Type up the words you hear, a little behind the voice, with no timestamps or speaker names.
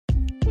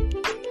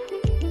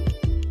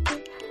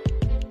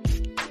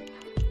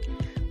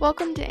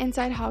Welcome to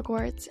Inside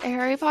Hogwarts, a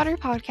Harry Potter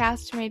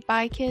podcast made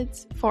by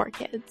kids for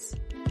kids.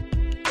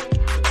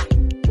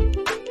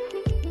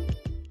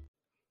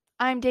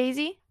 I'm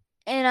Daisy.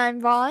 And I'm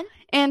Vaughn.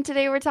 And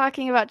today we're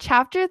talking about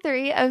Chapter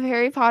 3 of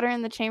Harry Potter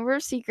and the Chamber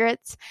of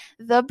Secrets,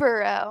 The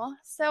Burrow.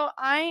 So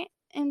I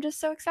am just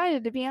so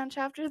excited to be on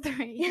Chapter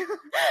 3.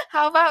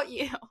 How about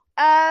you?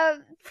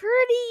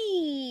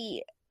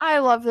 Pretty. I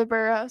love The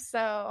Burrow,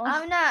 so...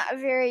 I'm not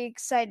very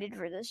excited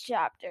for this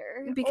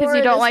chapter. Because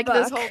you don't like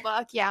this whole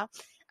book, yeah.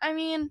 I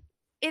mean,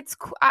 it's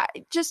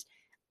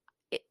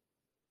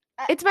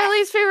it's my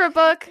least favorite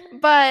book,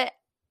 but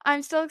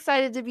I'm still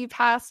excited to be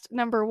past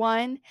number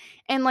 1.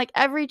 And like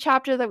every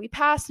chapter that we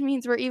pass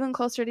means we're even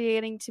closer to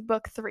getting to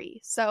book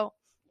 3. So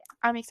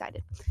I'm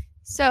excited.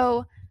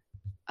 So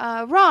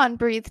Ron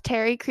breathed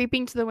Harry,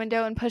 creeping to the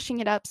window and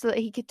pushing it up so that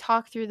he could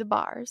talk through the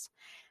bars.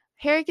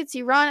 Harry could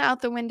see Ron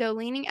out the window,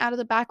 leaning out of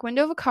the back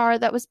window of a car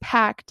that was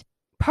parked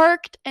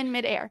in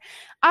midair.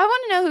 I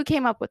want to know who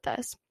came up with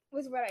this.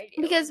 With what idea?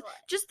 Because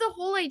just the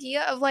whole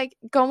idea of like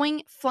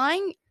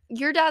flying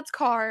your dad's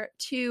car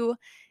to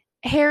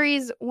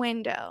Harry's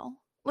window.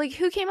 Like,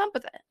 who came up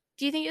with it?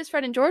 Do you think it was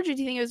Fred and George, or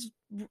do you think it was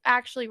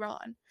actually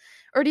Ron?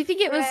 Or do you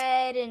think it was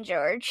Fred and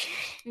George?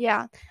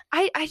 Yeah.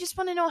 I just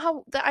want to know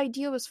how the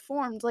idea was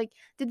formed. Like,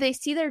 did they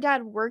see their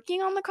dad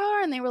working on the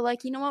car and they were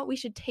like, you know what, we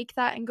should take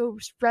that and go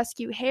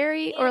rescue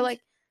Harry? Or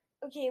like...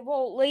 Okay,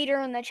 well, later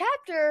in the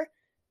chapter,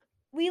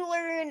 we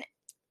learn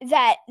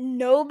that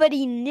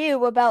nobody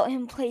knew about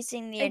him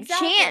placing the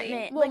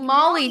enchantment. Well, like,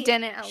 Molly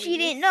didn't. She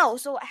didn't know.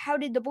 So how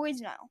did the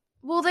boys know?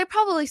 Well, they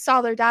probably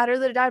saw their dad, or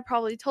their dad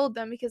probably told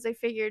them because they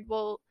figured,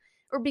 or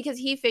because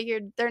he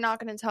figured they're not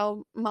going to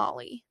tell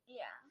Molly. Yeah.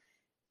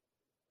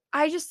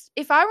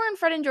 If I were in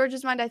Fred and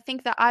George's mind, I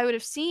think that I would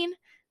have seen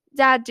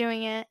Dad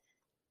doing it,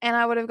 and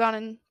I would have gone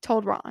and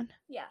told Ron.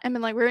 Yeah. And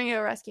been like, we're going to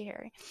go rescue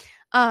Harry.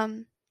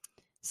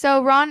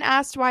 So Ron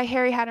asked why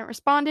Harry hadn't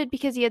responded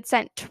because he had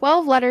sent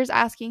 12 letters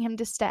asking him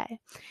to stay.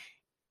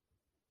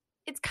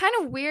 It's kind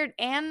of weird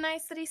and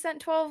nice that he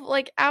sent 12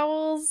 like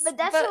owls. But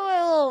that's a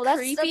little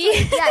creepy.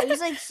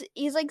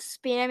 He's like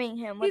spamming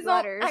him with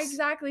letters.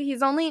 Exactly.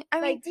 He's only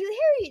Harry, do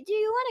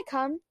you want to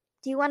come?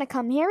 Do you want to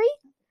come, Harry?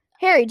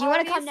 Harry, do you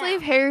want to come now?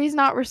 If Harry's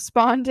not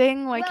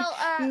responding, like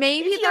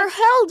maybe if you're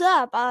held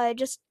up,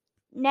 just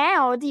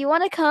now, do you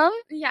want to come?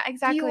 Yeah,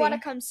 exactly. Do you want to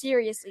come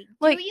seriously?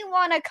 Like, do you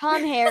want to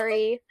come,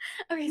 Harry?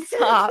 Okay,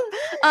 stop.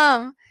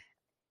 I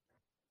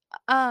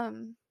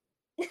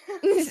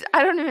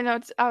don't even know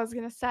what I was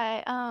gonna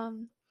say.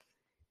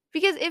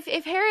 Because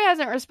if Harry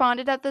hasn't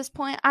responded at this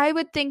point, I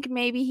would think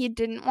maybe he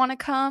didn't want to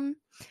come,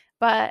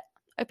 but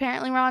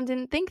apparently Ron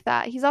didn't think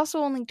that. He's also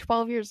only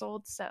 12 years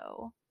old,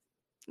 so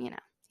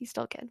he's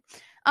still a kid.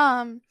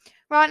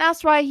 Ron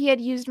asked why he had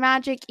used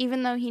magic,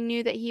 even though he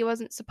knew that he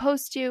wasn't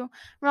supposed to.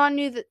 Ron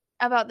knew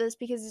about this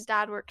because his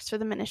dad works for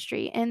the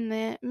Ministry in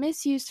the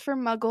Misuse for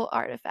Muggle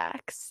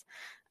Artifacts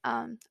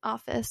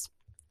office.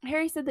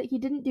 Harry said that he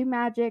didn't do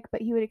magic,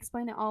 but he would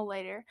explain it all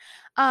later.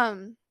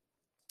 Ron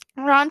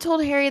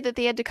told Harry that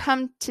they had to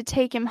come to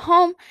take him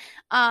home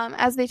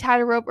as they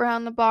tied a rope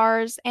around the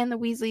bars and the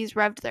Weasleys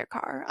revved their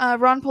car.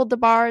 Ron pulled the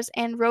bars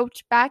and rope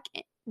back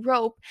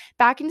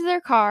into their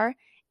car,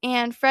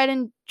 and Fred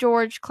and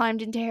George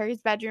climbed into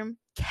Harry's bedroom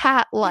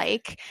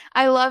cat-like.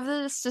 I love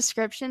this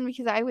description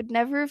because I would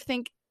never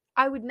think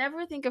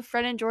of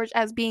Fred and George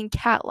as being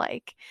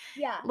cat-like.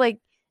 Yeah. Like,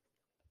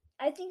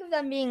 I think of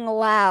them being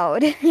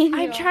loud.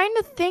 I'm trying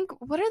to think,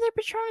 what are their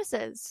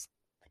Patronuses?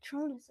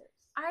 Patronuses.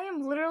 I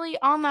am literally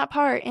on that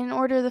part in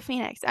Order of the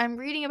Phoenix. I'm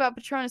reading about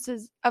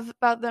Patronuses,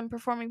 about them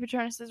performing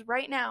Patronuses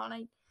right now, and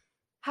I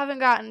haven't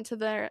gotten to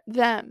their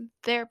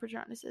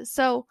Patronuses.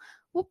 So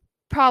we'll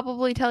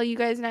probably tell you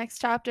guys next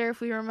chapter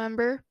if we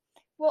remember.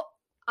 Well,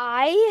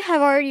 I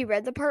have already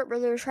read the part where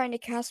they're trying to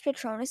cast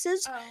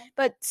Patronuses,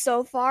 but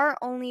so far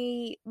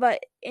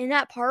but in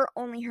that part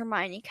only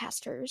Hermione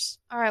cast hers.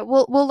 All right,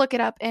 we'll look it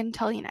up and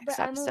tell you next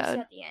episode.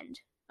 At the end.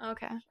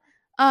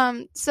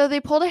 Okay. So they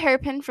pulled a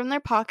hairpin from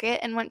their pocket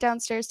and went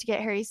downstairs to get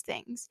Harry's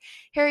things.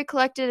 Harry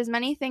collected as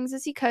many things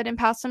as he could and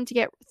passed them to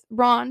get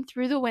Ron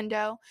through the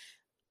window.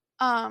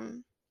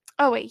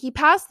 He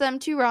passed them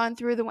to Ron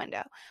through the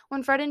window.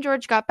 When Fred and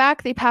George got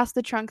back, they passed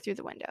the trunk through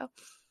the window.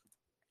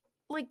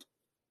 Like,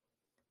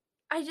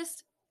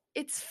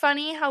 it's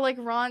funny how, like,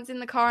 Ron's in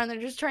the car and they're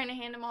just trying to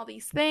hand him all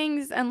these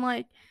things and,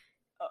 like,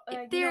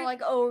 they're,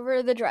 like,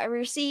 over the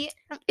driver's seat.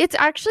 It's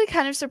actually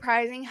kind of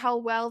surprising how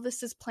well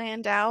this is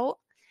planned out.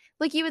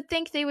 Like, you would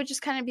think they would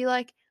just kind of be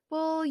like,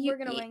 well, we're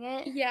going to wing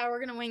it. Yeah, we're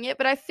going to wing it.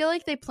 But I feel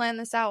like they planned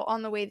this out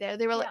on the way there.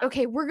 They were like,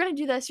 okay, we're going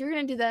to do this. You're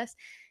going to do this.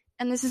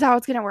 And this is how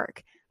it's going to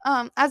work.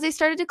 As they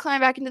started to climb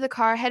back into the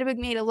car, Hedwig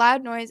made a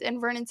loud noise, and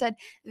Vernon said,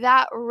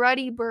 "That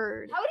ruddy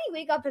bird." How would he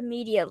wake up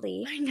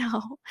immediately? I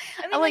know.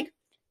 I mean,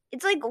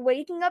 it's like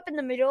waking up in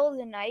the middle of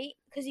the night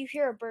because you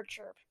hear a bird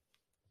chirp.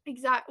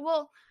 Exactly.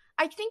 Well,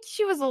 I think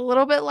she was a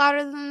little bit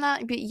louder than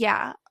that, but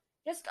yeah.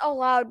 Just a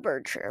loud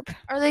bird chirp.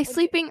 Are they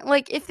sleeping?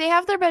 Like, if they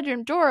have their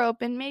bedroom door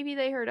open, maybe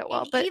they heard it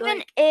well. But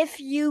even if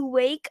you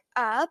wake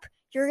up,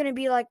 you're going to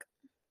be like,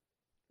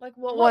 Like,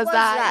 what was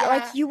that? Yeah.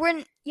 Like, you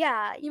wouldn't,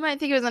 You might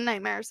think it was a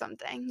nightmare or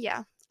something.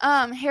 Yeah.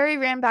 Harry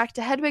ran back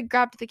to Hedwig,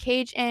 grabbed the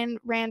cage, and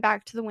ran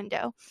back to the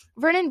window.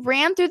 Vernon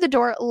ran through the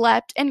door,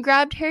 leapt, and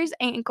grabbed Harry's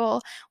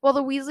ankle while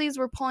the Weasleys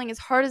were pulling as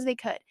hard as they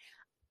could.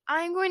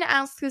 I'm going to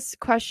ask this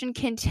question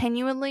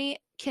continually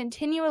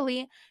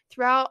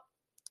throughout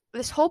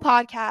this whole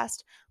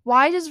podcast.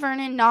 Why does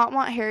Vernon not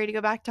want Harry to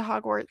go back to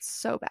Hogwarts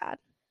so bad?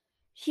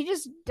 He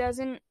just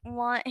doesn't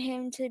want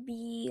him to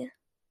be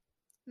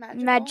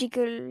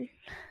magical.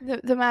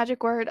 The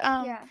magic word.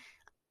 Yeah.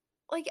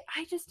 Like,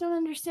 I just don't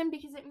understand,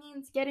 because it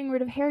means getting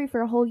rid of Harry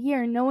for a whole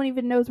year, and no one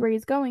even knows where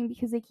he's going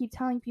because they keep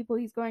telling people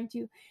he's going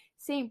to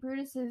St.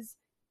 Brutus's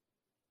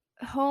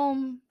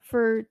home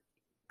for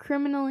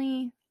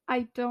criminally.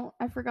 I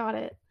forgot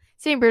it.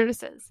 St.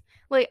 Brutus's.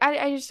 Like,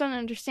 I just don't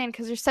understand,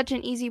 because there's such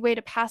an easy way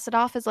to pass it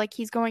off as like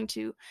he's going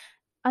to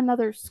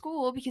another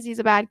school because he's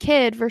a bad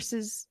kid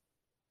versus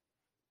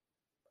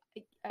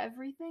like,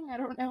 everything. I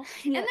don't know.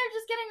 Yeah. And they're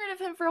just getting rid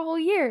of him for a whole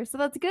year, so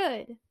that's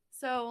good.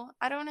 So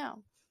I don't know.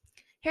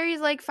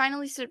 Harry's leg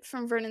finally slipped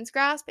from Vernon's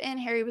grasp, and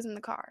Harry was in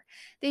the car.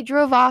 They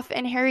drove off,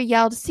 and Harry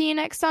yelled, "See you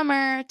next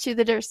summer," to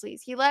the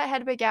Dursleys. He let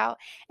Hedwig out,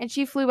 and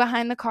she flew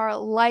behind the car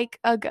like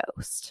a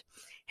ghost.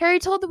 Harry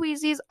told the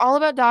Weasleys all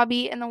about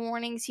Dobby and the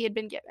warnings he had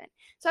been given.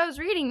 So I was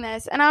reading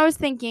this, and I was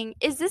thinking,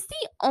 is this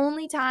the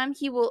only time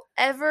he will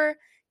ever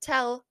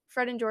tell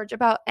Fred and George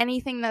about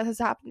anything that has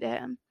happened to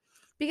him?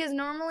 Because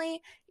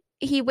normally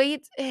he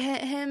waits,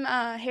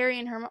 Harry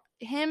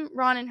and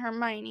Ron and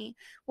Hermione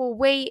will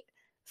wait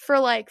for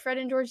like Fred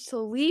and George to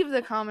leave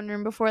the common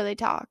room before they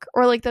talk,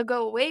 or like they'll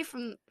go away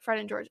from Fred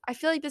and George. I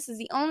feel like this is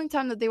the only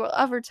time that they will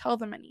ever tell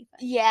them anything.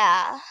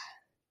 Yeah.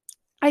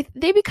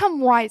 They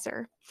become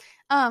wiser.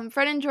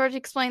 Fred and George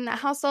explained that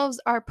house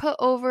elves are put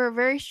over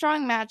very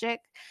strong magic,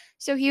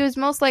 so he was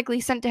most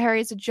likely sent to Harry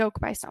as a joke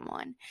by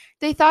someone.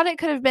 They thought it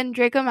could have been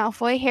Draco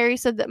Malfoy. Harry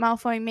said that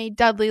Malfoy made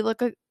Dudley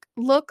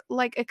look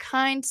like a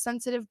kind,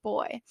 sensitive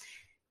boy.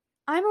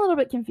 I'm a little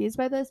bit confused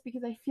by this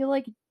because I feel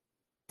like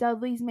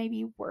Dudley's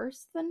maybe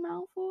worse than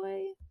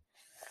Malfoy.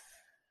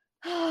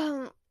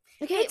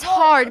 Okay, it's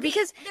hard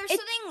because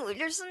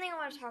there's something I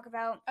want to talk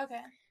about.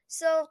 Okay.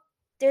 So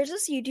there's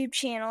this YouTube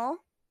channel,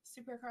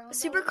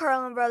 Super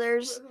Carlin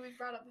Brothers, who we've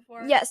brought up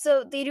before. Yeah,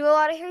 so they do a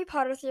lot of Harry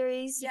Potter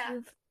theories. Yeah.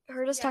 You've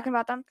heard us talking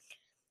about them.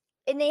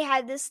 And they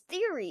had this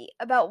theory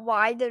about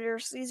why the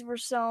Dursleys were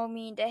so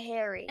mean to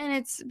Harry. And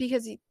it's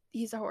because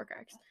he's a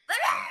Horcrux.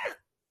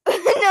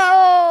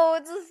 No,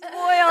 it's a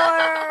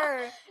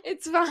spoiler.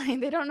 It's fine.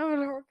 They don't know what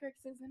a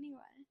Horcrux is anyway.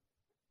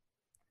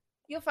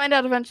 You'll find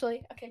out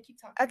eventually. Okay, keep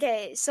talking.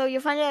 Okay, so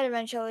you'll find out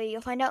eventually.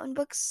 You'll find out in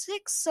book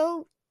 6.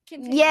 So,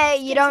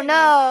 Continue. Don't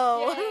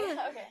know.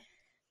 Yeah,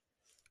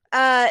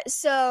 okay.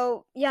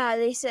 So, yeah,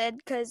 they said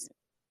because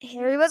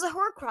Harry was a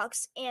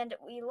Horcrux, and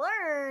we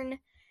learn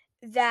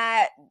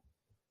that,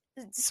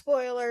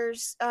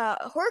 spoilers,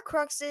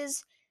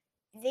 Horcruxes,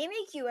 they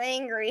make you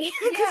angry.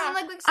 Because in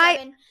like book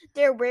 7,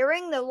 they're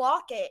wearing the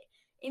locket.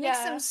 It makes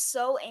them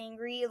so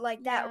angry.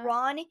 Like that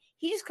Ron,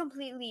 he just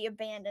completely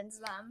abandons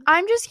them.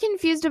 I'm just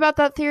confused about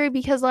that theory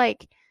because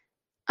like,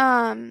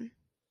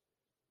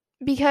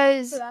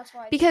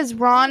 because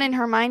Ron and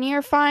Hermione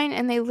are fine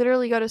and they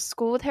literally go to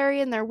school with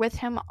Harry and they're with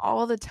him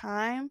all the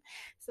time.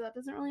 So that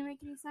doesn't really make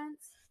any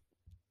sense.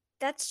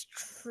 That's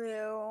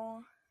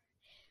true.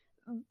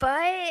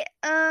 But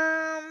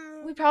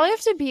we probably have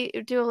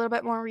to do a little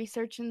bit more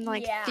research and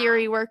like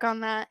theory work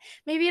on that.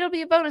 Maybe it'll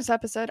be a bonus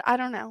episode. I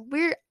don't know.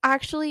 We're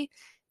actually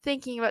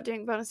thinking about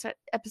doing bonus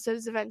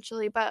episodes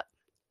eventually, but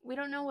we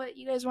don't know what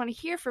you guys want to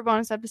hear for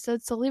bonus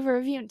episodes, so leave a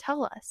review and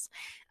tell us.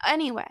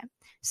 Anyway,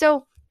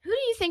 so who do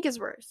you think is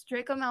worse,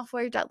 Draco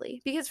Malfoy or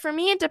Dudley? Because for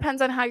me, it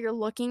depends on how you're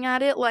looking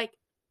at it. Like,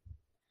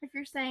 if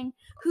you're saying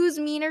who's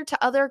meaner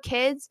to other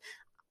kids,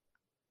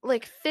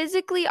 like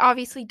physically,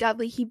 obviously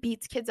Dudley, he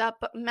beats kids up,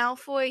 but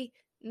Malfoy,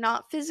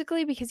 not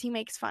physically because he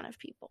makes fun of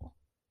people.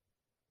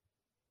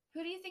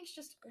 Who do you think's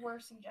just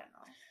worse in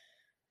general?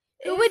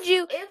 If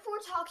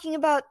we're talking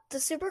about the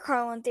Super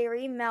Carlin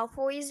theory,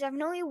 Malfoy is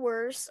definitely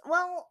worse.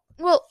 Well,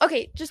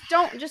 okay, just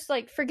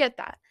forget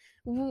that.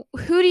 Who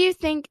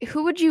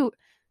would you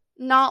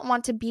not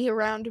want to be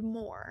around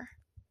more?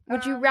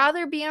 Would you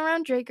rather be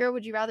around Draco or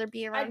would you rather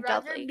be around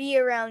Dudley? I'd rather be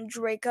around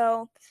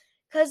Draco,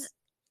 because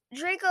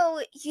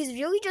Draco, he's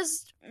really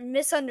just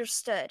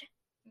misunderstood.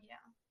 Yeah.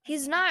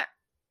 He's not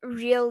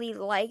really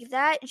like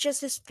that, it's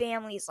just his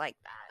family's like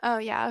that. Oh,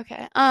 yeah,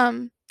 okay.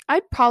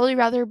 I'd probably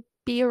rather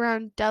be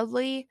around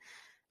Dudley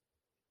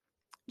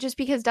just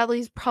because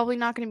Dudley's probably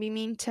not going to be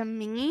mean to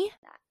me.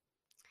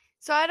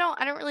 So I don't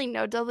really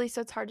know Dudley,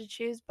 so it's hard to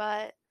choose,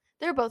 but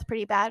they're both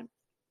pretty bad.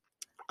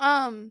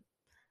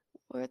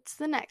 What's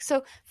the next?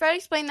 So Fred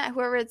explained that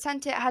whoever had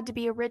sent it had to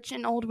be a rich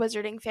and old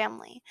wizarding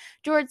family.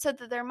 George said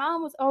that their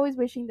mom was always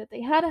wishing that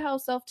they had a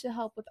house elf to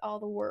help with all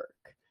the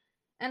work.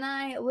 And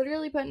I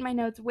literally put in my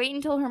notes, wait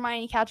until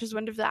Hermione catches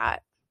wind of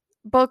that.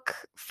 Book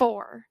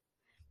 4.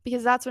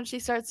 Because that's when she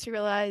starts to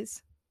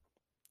realize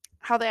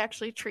how they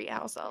actually treat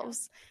house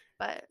elves.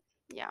 But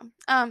Yeah.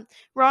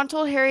 Ron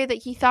told Harry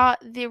that he thought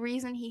the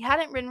reason he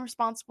hadn't been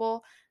responding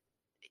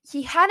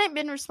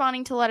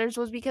to letters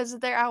was because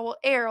of their owl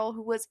Errol,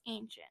 who was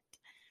ancient.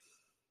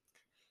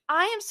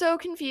 I am so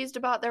confused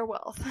about their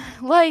wealth.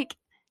 Like,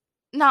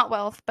 not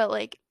wealth, but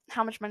like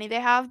how much money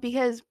they have,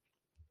 because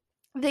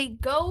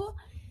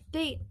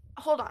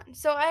hold on.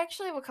 So I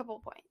actually have a couple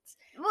points.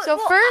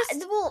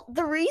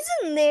 The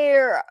reason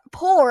they're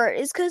poor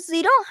is because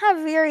they don't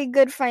have very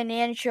good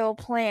financial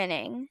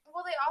planning.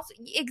 Well, they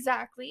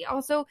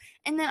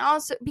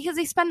also because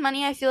they spend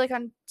money, I feel like,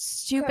 on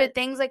stupid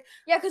things. Like,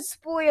 yeah, because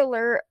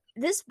spoiler,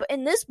 in this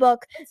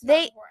book, next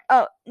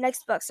book,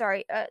 next book,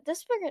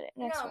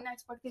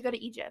 they go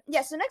to Egypt.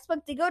 Yeah, so next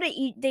book they go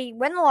to they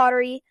win the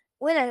lottery,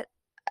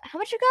 how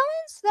much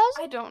gallons?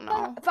 I don't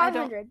know.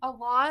 500. A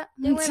lot.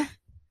 They win.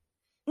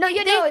 No,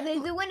 they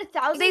win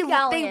 1,000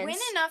 galleons. They win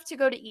enough to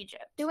go to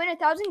Egypt. They win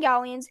 1,000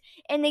 galleons,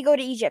 and they go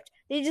to Egypt.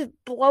 They just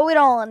blow it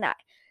all on that.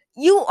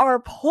 You are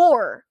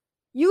poor.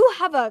 You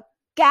have a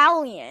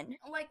galleon.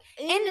 Like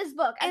in this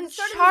book, and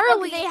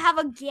Charlie, they have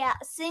a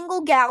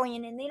single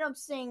galleon, and they don't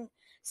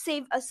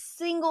save a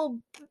single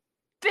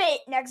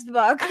bit next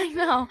book. I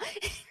know.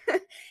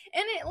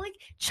 And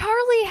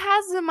Charlie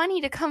has the money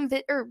to come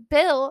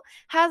Bill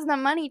has the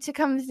money to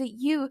come visit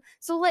you,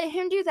 so let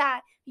him do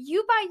that.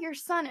 You buy your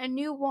son a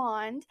new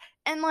wand,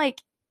 and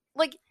like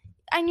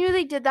I knew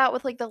they did that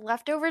with the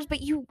leftovers,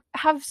 but you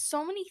have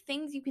so many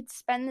things you could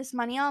spend this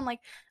money on,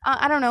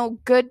 I don't know,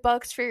 good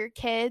books for your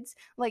kids,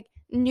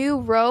 new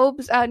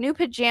robes, new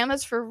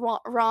pajamas for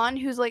Ron,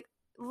 who's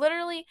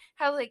literally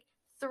has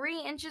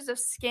 3 inches of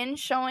skin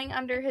showing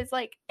under his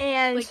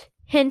and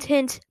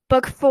hint,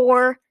 book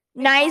 4.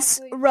 Nice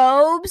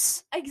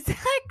robes.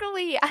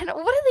 Exactly. What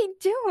are they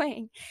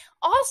doing?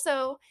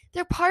 Also,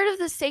 they're part of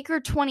the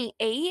Sacred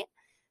 28.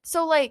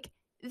 So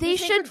they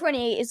should.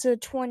 28 is the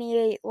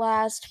 28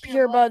 last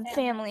pureblood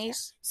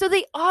families. So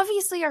they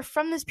obviously are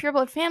from this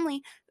pureblood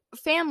family.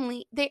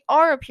 They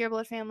are a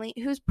pureblood family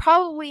who's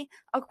probably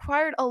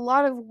acquired a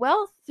lot of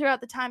wealth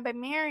throughout the time by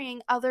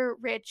marrying other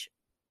rich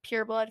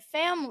pureblood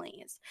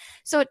families.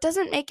 So it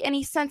doesn't make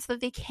any sense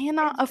that they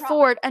cannot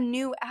afford a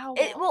new owl.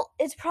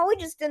 It's probably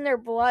just in their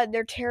blood.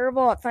 They're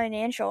terrible at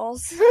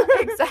financials.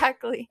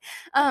 Exactly.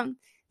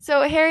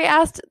 So Harry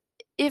asked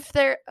if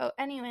they're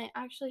anyway,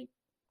 actually,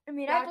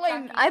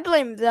 I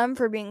blame them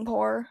for being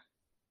poor.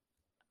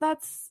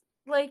 That's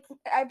I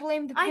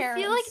blame the parents.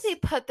 I feel like they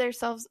put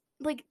themselves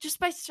just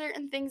by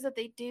certain things that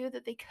they do,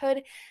 that they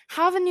could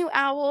have a new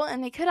owl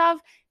and they could have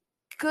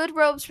good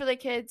robes for their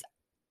kids.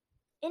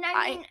 And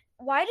I mean,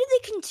 why do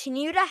they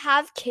continue to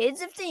have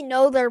kids if they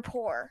know they're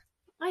poor?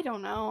 I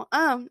don't know.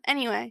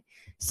 Anyway,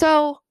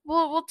 so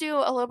we'll do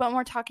a little bit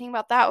more talking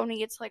about that when we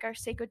get to our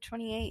Sacred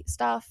 28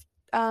 stuff,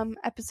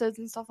 episodes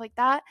and stuff like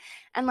that,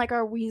 and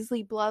our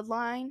Weasley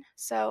bloodline.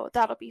 So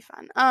that'll be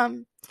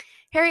fun.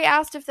 Harry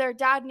asked if their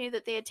dad knew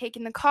that they had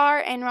taken the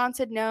car, and Ron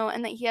said no,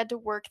 and that he had to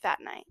work that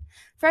night.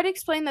 Fred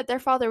explained that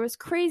their father was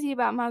crazy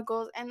about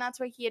Muggles, and that's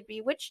why he had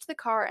bewitched the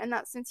car, and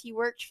that since he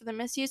worked for the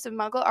Misuse of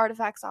Muggle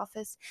Artifacts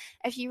office,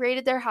 if he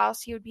raided their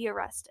house, he would be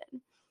arrested.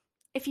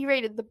 If he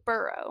raided the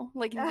burrow,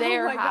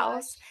 their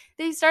house. Gosh.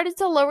 They started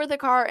to lower the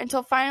car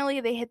until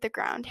finally they hit the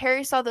ground.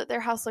 Harry saw that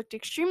their house looked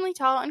extremely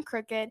tall and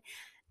crooked,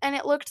 and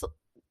it looked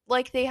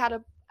like they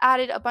had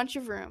added a bunch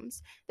of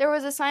rooms. There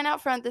was a sign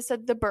out front that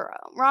said the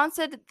Burrow. Ron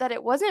said that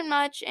it wasn't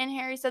much, and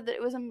Harry said that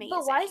it was amazing.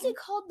 But why is it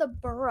called the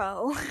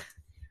Burrow?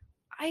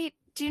 I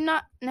do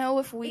not know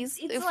if weasels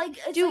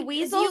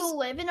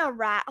live in a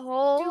rat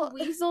hole. Do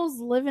weasels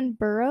live in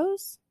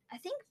burrows? I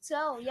think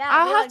so. Yeah,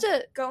 I'll have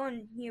to go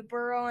and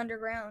burrow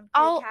underground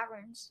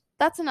caverns.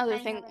 That's another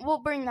thing. We'll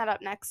bring that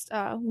up next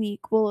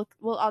week.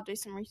 I'll do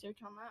some research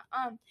on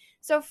that.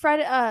 So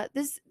Fred,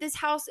 this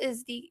house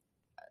is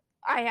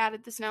I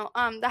added this note.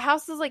 The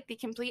house is the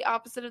complete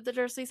opposite of the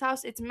Dursleys'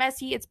 house. It's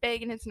messy, it's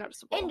big, and it's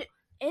noticeable. And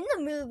in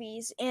the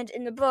movies and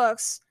in the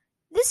books,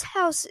 this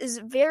house is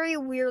very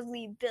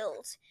weirdly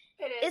built.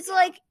 It is.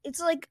 It's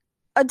like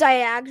a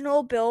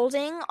diagonal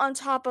building on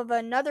top of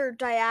another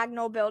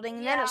diagonal building,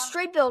 and then a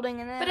straight building,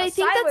 and then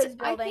sideways building.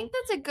 I think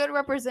that's a good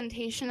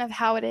representation of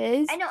how it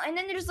is. I know, and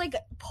then there's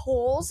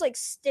poles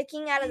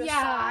sticking out of the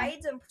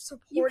sides and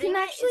supporting. You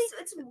can actually,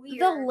 it's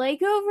weird. The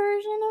Lego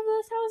version of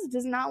this house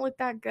does not look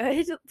that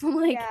good.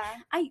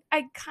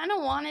 I kind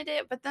of wanted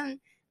it, but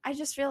then I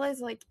just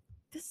realized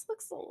this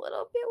looks a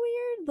little bit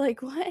weird.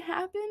 What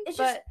happened? It's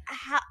just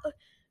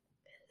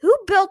who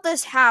built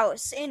this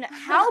house, and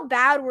how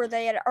bad were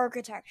they at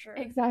architecture?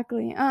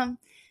 Exactly.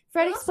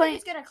 Fred explained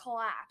it's gonna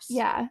collapse.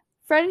 Yeah.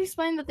 Fred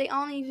explained that they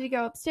all needed to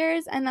go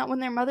upstairs, and that when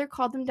their mother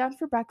called them down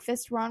for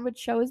breakfast, Ron would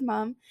show his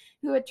mom,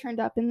 who had turned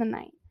up in the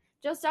night.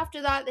 Just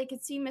after that, they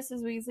could see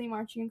Mrs. Weasley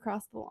marching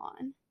across the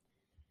lawn.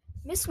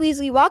 Miss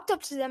Weasley walked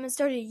up to them and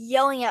started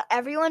yelling at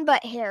everyone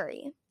but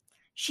Harry.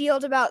 She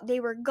yelled about they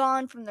were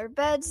gone from their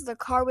beds, the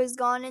car was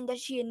gone, and that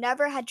she had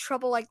never had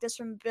trouble like this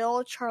from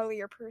Bill, Charlie,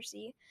 or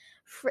Percy.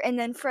 And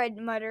then Fred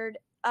muttered,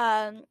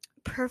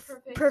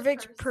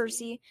 perfect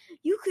Percy.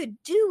 You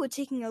could do with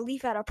taking a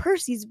leaf out of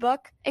Percy's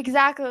book.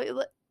 Exactly.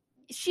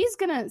 she's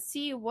gonna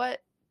see what,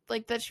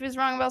 like, that she was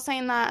wrong about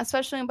saying that,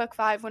 especially in book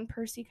 5 when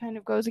Percy kind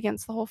of goes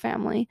against the whole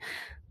family.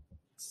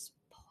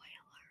 Spoiler.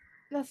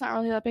 That's not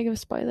really that big of a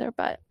spoiler,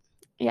 but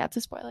yeah, it's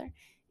a spoiler.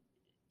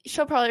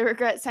 She'll probably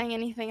regret saying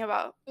anything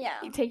about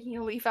taking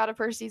a leaf out of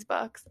Percy's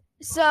books.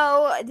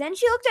 So then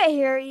she looked at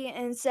Harry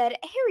and said,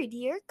 "Harry,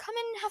 dear, come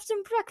and have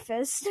some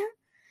breakfast."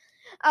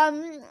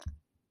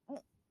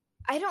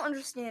 I don't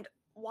understand.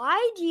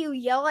 Why do you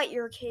yell at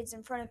your kids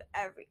in front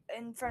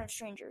of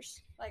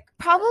strangers? Like,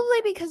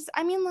 probably because,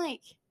 I mean,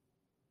 like,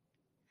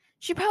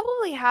 she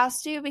probably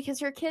has to, because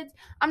her kids,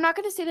 I'm not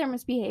going to say they're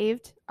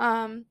misbehaved,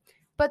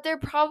 but they're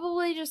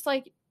probably just,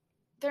 like,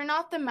 they're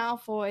not the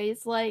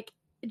Malfoys. Like,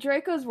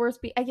 Draco's worse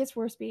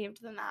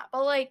behaved than that.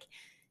 But, like,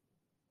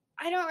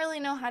 I don't really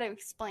know how to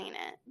explain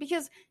it,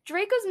 because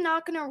Draco's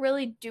not going to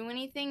really do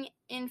anything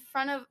in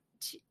front of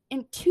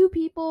two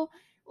people,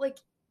 like,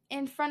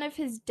 in front of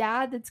his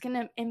dad, that's going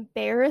to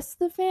embarrass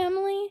the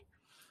family,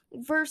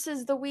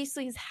 versus the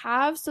Weasleys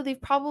have, so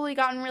they've probably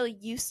gotten really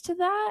used to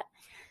that.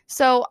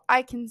 So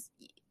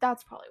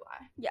that's probably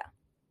why. Yeah.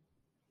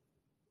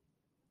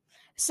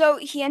 So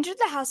he entered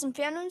the house and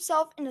found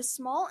himself in a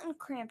small and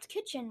cramped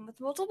kitchen with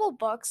multiple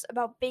books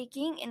about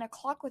baking and a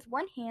clock with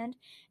one hand,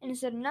 and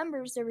instead of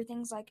numbers, there were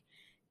things like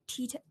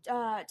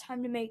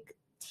time to make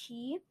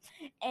tea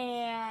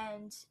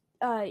and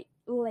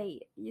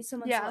late.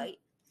 Someone's late.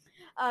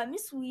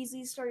 Miss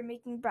Weasley started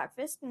making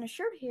breakfast and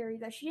assured Harry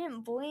that she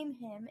didn't blame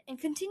him, and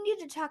continued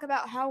to talk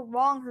about how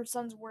wrong her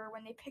sons were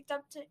when they picked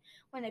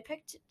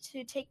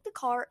to take the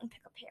car and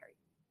pick up Harry.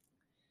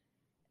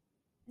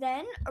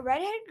 Then a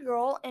redheaded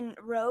girl and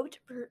robed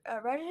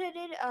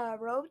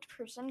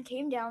person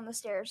came down the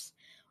stairs.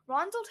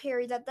 Ron told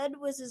Harry that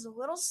was his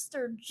little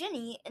sister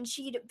Ginny, and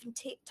she'd been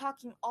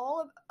talking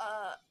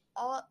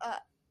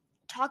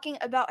talking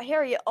about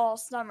Harry all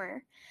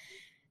summer.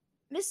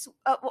 In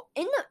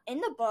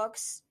the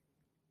books,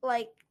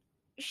 like,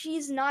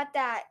 she's not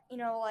that,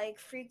 like,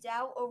 freaked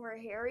out over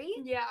Harry.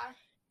 Yeah.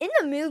 In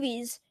the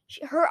movies,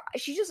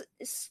 she just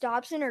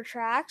stops in her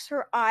tracks,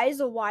 her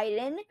eyes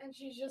widen, and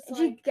she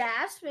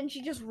gasps, and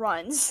she just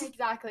runs.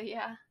 Exactly,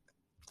 yeah.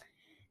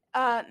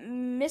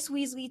 Miss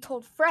Weasley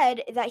told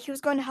Fred that he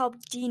was going to help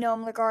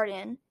denom the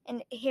garden,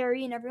 and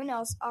Harry and everyone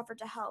else offered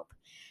to help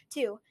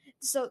too.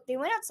 So they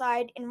went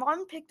outside, and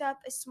Ron picked up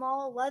a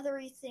small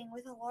leathery thing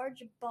with a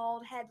large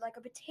bald head like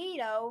a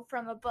potato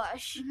from a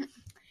bush.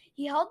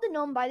 He held the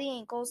gnome by the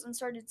ankles and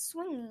started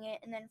swinging it,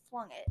 and then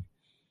flung it.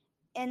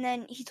 And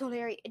then he told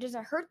Harry it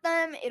doesn't hurt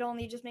them, it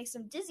only just makes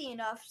them dizzy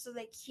enough so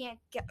they can't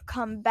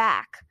come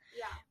back.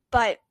 Yeah.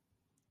 But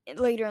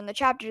later in the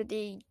chapter,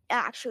 they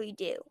actually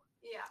do.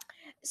 Yeah.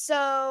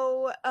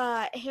 So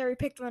Harry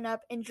picked one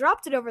up and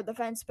dropped it over the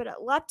fence, but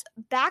it leapt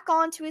back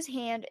onto his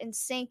hand and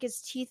sank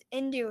his teeth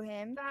into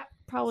him. That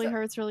probably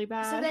hurts really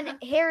bad. So then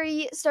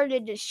Harry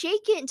started to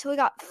shake it until it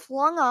got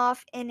flung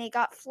off, and it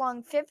got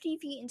flung 50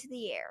 feet into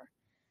the air.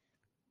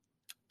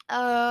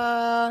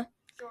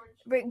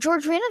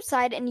 George ran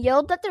outside and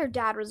yelled that their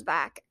dad was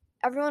back.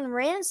 Everyone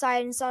ran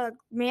inside and saw a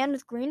man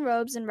with green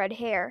robes and red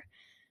hair.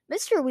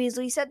 Mr.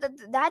 Weasley said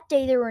that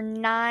day there were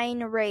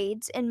 9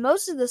 raids, and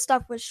most of the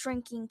stuff was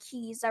shrinking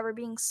keys that were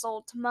being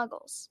sold to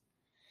muggles.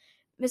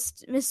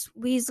 Miss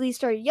Weasley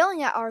started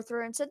yelling at Arthur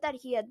and said that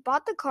he had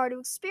bought the car to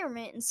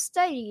experiment and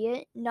study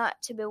it,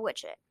 not to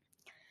bewitch it.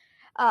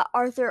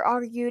 Arthur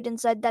argued and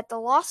said that the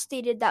law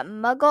stated that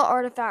Muggle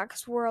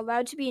artifacts were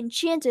allowed to be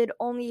enchanted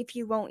only if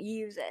you won't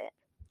use it.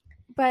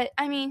 But,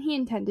 I mean, he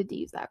intended to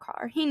use that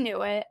car. He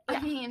knew it. Yeah.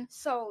 I mean,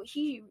 so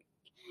he's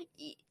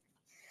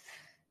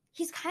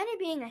kind of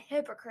being a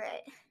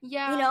hypocrite.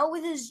 Yeah.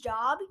 With his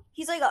job,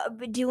 he's, like,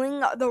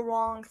 doing the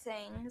wrong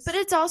things. But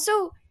it's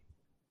also,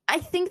 I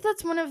think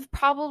that's one of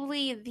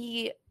probably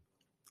the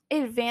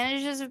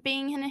advantages of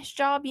being in his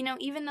job,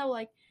 even though,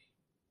 like,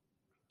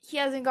 he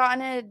hasn't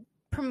gotten a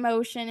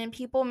promotion and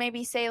people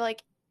maybe say,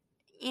 like,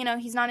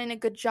 he's not in a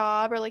good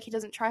job, or, like, he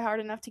doesn't try hard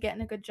enough to get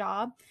in a good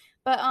job.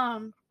 But,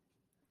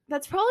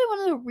 that's probably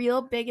one of the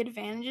real big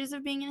advantages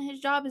of being in his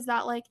job, is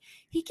that, like,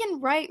 he can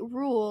write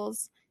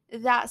rules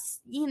that,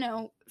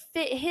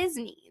 fit his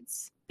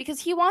needs, because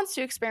he wants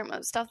to experiment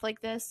with stuff like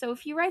this. So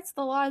if he writes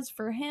the laws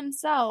for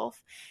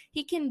himself,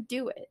 he can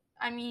do it.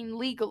 I mean,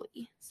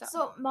 legally.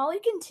 So Molly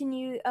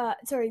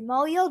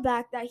yelled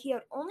back that he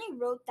had only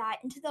wrote that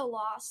into the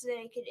law so that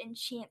he could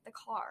enchant the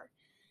car.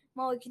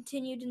 Molly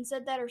continued and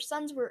said that her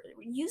sons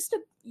used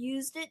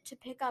it to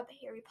pick up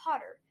Harry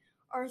Potter.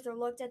 Arthur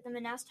looked at them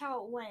and asked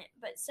how it went,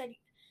 but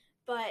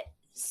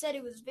said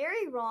it was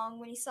very wrong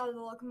when he saw the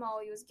look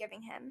Molly was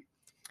giving him.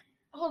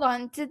 Hold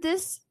on,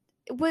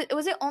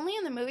 was it only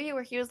in the movie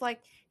where he was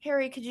like,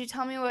 Harry, could you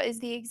tell me what is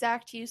the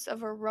exact use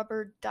of a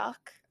rubber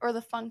duck, or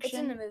the function? It's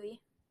in the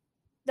movie.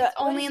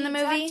 Only in the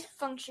movie? Exact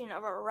function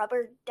of a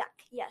rubber duck,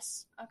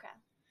 yes. Okay.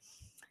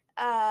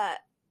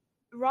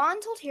 Ron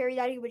told Harry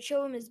that he would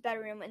show him his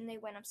bedroom, and they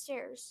went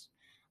upstairs.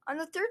 On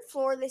the 3rd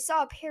floor, they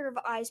saw a pair of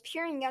eyes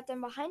peering at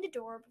them behind a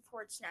door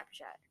before it snapped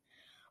shut.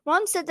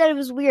 Ron said that it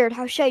was weird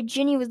how shy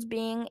Ginny was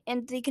being,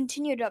 and they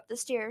continued up the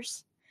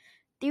stairs.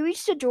 They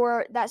reached a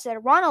door that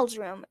said Ronald's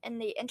room, and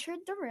they entered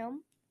the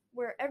room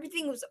where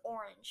everything was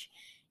orange.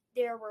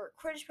 There were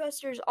Quidditch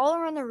posters all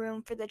around the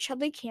room for the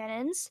Chudley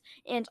Cannons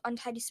and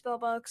Untidy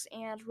Spellbooks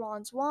and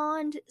Ron's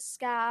wand,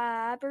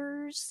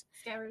 Scabbers,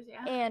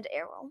 and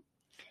Arrow.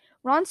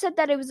 Ron said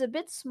that it was a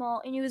bit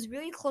small and he was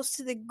really close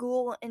to the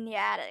ghoul in the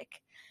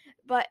attic.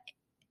 But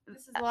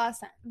this is the last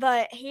time.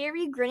 But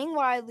Harry, grinning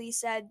widely,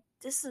 said,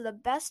 "This is the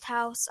best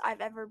house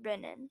I've ever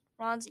been in."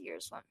 Ron's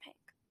ears went pink.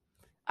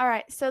 All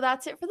right, so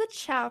that's it for the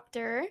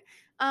chapter.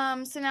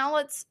 So now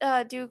let's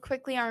do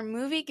quickly our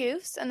movie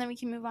goofs, and then we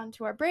can move on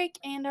to our break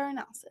and our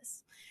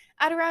analysis.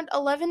 At around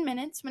 11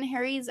 minutes, when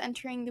Harry is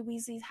entering the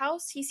Weasley's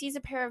house, he sees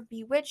a pair of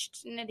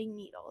bewitched knitting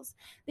needles.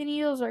 The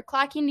needles are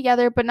clacking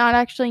together, but not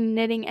actually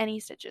knitting any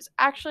stitches.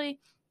 Actually,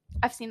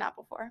 I've seen that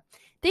before.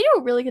 They do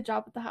a really good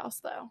job with the house,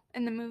 though,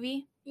 in the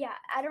movie. Yeah,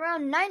 at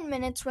around 9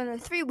 minutes, when the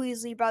three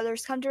Weasley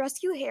brothers come to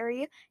rescue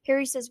Harry,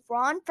 Harry says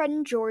Ron, Fred,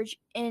 and George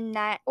in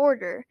that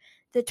order.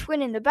 The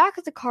twin in the back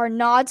of the car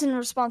nods in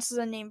response to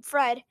the name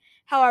Fred.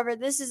 However,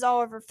 this is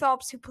Oliver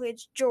Phelps who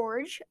plays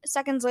George.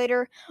 Seconds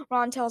later,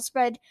 Ron tells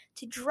Fred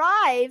to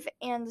drive,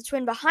 and the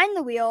twin behind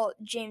the wheel,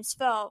 James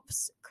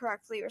Phelps,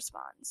 correctly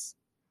responds.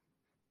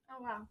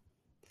 Oh, wow.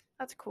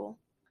 That's cool.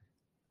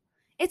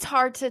 It's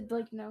hard to,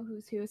 know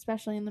who's who,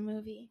 especially in the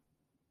movie.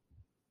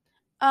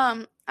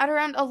 At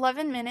around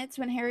 11 minutes,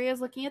 when Harry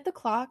is looking at the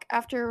clock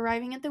after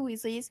arriving at the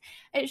Weasleys,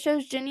 it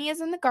shows Ginny is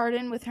in the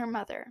garden with her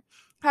mother.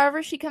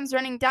 However, she comes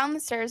running down the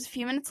stairs a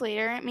few minutes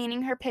later,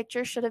 meaning her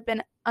picture should have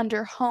been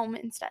under home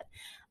instead.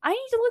 I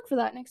need to look for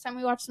that next time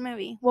we watch the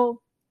movie.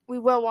 Well, we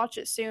will watch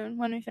it soon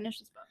when we finish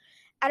this book.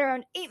 At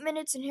around 8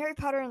 minutes in Harry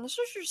Potter and the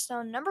Sorcerer's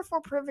Stone, number 4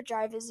 Privet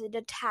Drive is a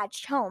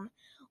detached home.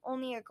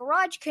 Only a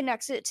garage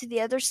connects it to the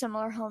other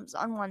similar homes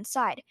on one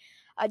side.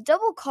 A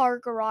double-car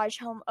garage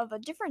home of a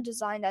different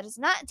design that is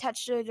not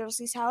attached to the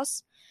Dursley's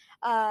house,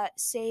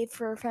 save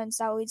for a fence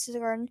that leads to the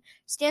garden,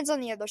 stands on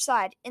the other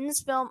side. In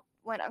this film,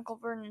 when Uncle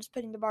Vernon is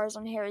putting the bars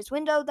on Harry's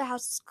window, the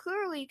house is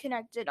clearly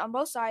connected on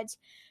both sides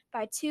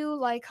by two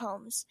like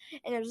homes,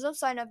 and there's no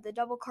sign of the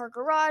double-car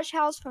garage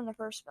house from the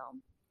first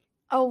film.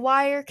 A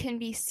wire can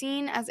be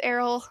seen as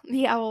Errol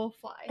the owl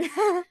flies.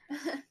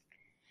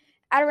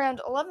 At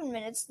around 11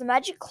 minutes, the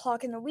magic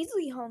clock in the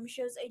Weasley home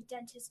shows a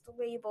dentist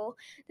label.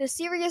 The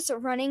series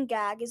running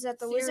gag is that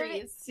the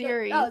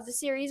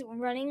series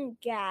running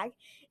gag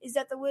is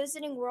that the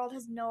Wizarding World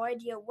has no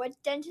idea what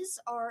dentists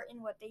are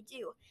and what they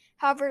do.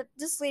 However,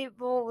 this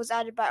label was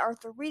added by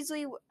Arthur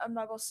Weasley, a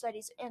Muggle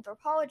studies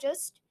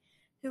anthropologist,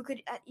 who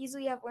could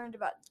easily have learned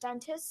about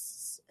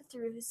dentists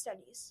through his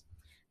studies.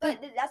 But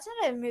that's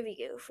not a movie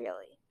goof,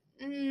 really.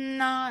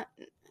 Not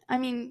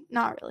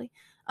really.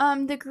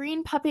 The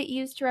green puppet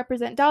used to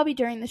represent Dobby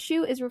during the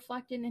shoot is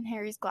reflected in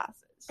Harry's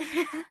glasses.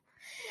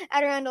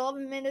 At around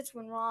 11 minutes,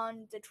 when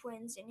Ron, the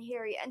twins, and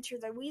Harry enter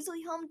the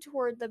Weasley home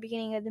toward the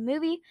beginning of the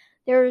movie,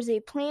 there's a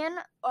pan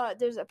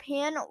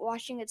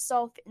washing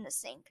itself in the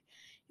sink.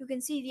 You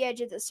can see the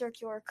edge of the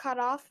circular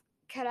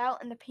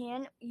cutout in the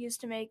pan used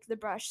to make the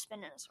brush spin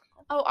in a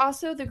circle. Oh,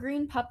 also the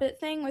green puppet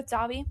thing with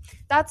Dobby,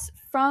 that's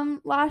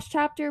from last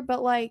chapter,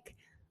 but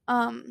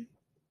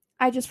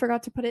I just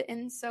forgot to put it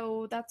in,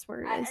 so that's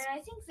where it is. And I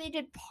think they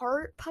did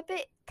part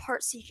puppet,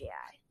 part CGI.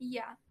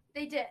 Yeah,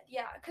 they did.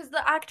 Yeah, because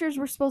the actors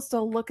were supposed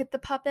to look at the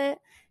puppet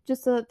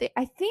just so that they.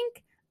 I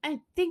think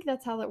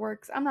that's how that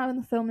works. I'm not in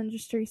the film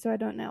industry, so I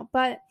don't know.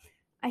 But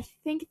I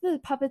think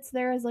the puppet's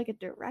there as a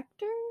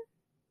director,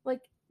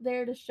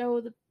 there to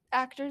show the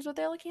actors what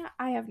they're looking at.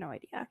 I have no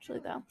idea actually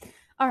though.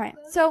 All right,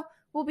 so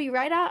we'll be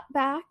right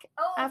back.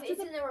 Oh, after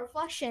it's in the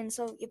reflection,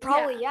 so you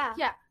probably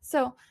yeah.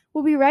 So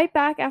we'll be right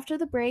back after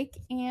the break,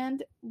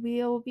 and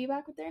we'll be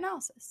back with their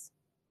analysis.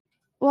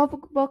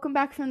 Well, welcome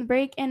back from the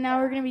break, and now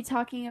we're going to be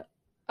talking.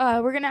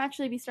 We're going to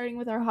actually be starting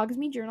with our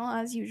Hogsmeade Journal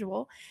as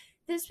usual.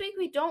 This week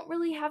we don't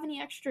really have any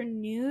extra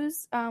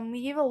news.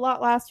 We gave a lot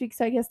last week,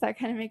 so I guess that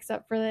kind of makes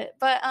up for it.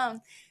 But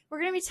we're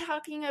going to be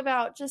talking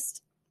about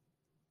just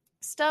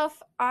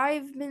stuff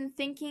I've been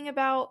thinking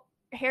about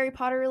Harry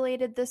Potter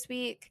related this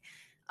week.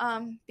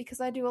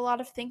 Because I do a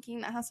lot of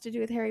thinking that has to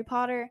do with Harry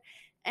Potter.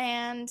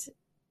 And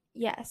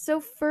yeah, so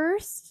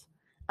first,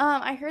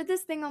 I heard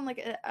this thing on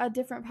a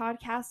different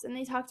podcast, and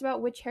they talked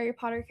about which Harry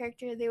Potter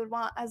character they would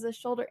want as a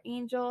shoulder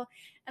angel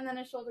and then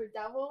a shoulder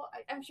devil.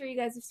 I'm sure you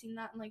guys have seen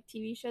that in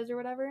TV shows or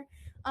whatever.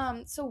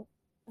 So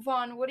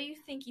Vaughn, what do you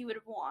think you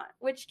would want?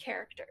 Which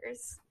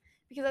characters?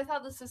 Because I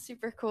thought this was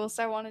super cool,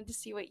 so I wanted to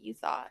see what you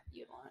thought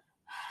you'd want.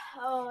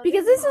 Oh,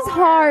 because this is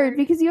hard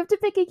because you have to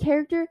pick a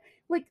character.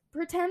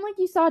 Pretend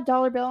you saw a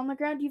dollar bill on the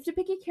ground. You have to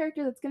pick a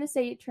character that's going to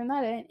say, turn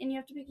that in. And you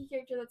have to pick a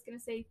character that's going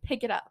to say,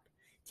 pick it up.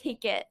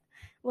 Take it.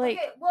 Okay,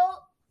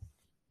 well.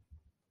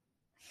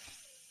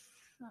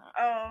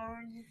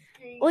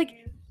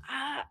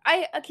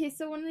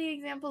 So one of the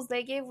examples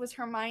they gave was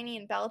Hermione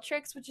and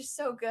Bellatrix, which is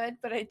so good.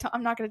 But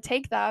I'm not going to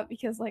take that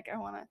because, I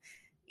want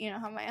to,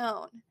 have my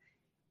own.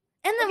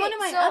 And then one of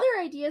my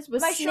other ideas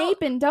was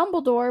Snape and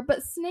Dumbledore.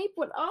 But Snape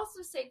would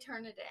also say,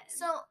 turn it in.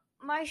 So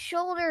my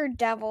shoulder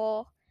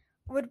devil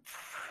would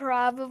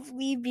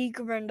probably be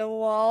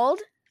Grindelwald.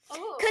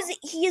 Because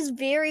he is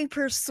very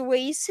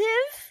persuasive.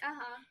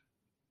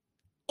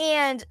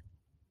 And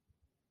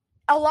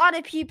a lot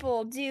of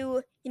people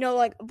do,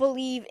 like,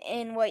 believe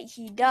in what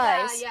he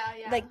does.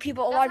 Yeah. Like, a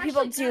lot of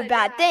people do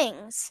bad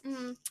things.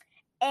 Mm-hmm.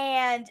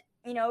 And,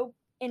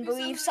 and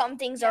believe some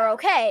things are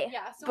okay.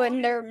 Yeah. But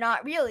they're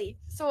not really.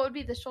 So what would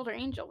be the shoulder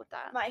angel with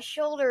that? My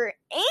shoulder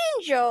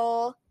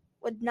angel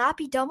would not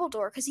be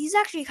Dumbledore, because he's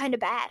actually kind of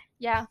bad.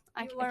 Yeah.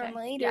 I can learn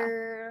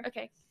later. Yeah.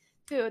 Okay.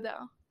 Who,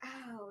 though?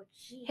 Oh,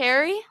 jeez.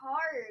 Harry?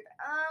 Hard.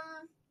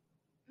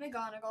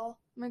 McGonagall.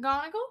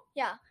 McGonagall?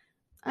 Yeah.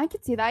 I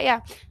could see that, yeah.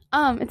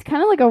 It's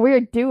kind of like a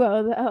weird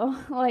duo, though,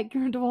 like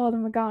Grindelwald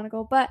and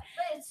McGonagall, but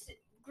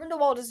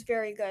Grindelwald is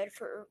very good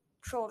for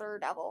shoulder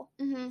devil.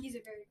 Mm-hmm. He's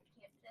a very good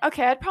candidate.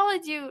 Okay, I'd probably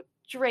do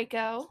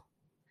Draco,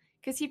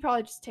 because he'd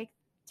probably just take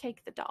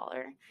the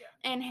dollar,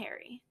 and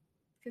Harry,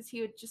 because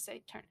he would just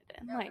say turn it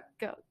in, like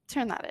go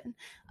turn that in.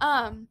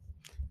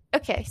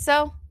 Okay,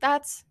 so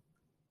that's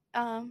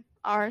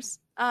ours.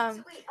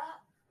 So wait,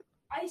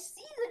 I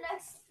see the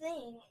next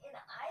thing, and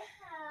I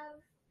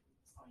have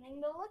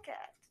something to look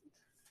at.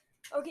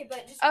 Okay,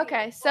 but just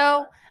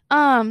so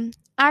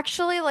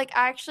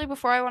actually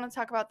before I want to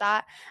talk about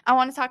that, I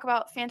want to talk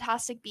about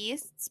Fantastic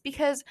Beasts,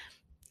 because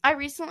I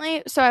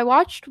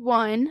watched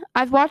one.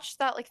 I've watched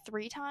that like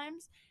 3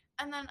 times,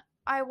 and then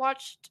I've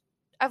watched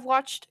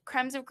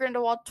Crimes of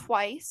Grindelwald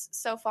twice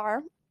so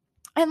far.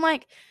 And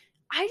like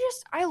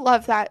I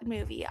love that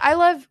movie. I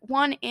love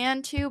 1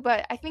 and 2,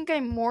 but I think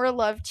I more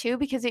love 2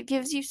 because it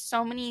gives you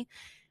so many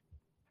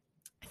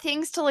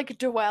things to like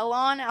dwell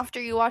on after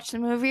you watch the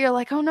movie. You're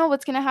like, oh no,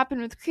 what's gonna happen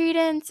with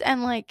Credence?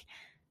 And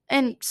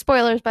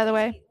spoilers, by the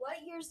way. What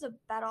year's the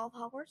Battle of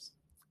Hogwarts?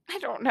 I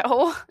don't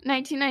know.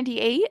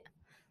 1998?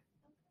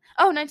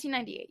 Oh,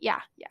 1998. Yeah.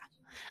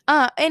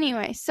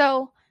 Anyway,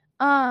 so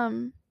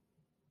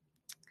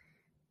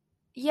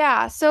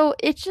yeah, so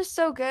it's just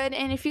so good,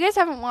 and if you guys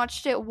haven't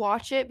watched it,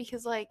 watch it,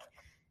 because like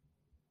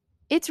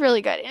it's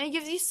really good, and it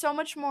gives you so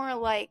much more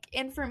like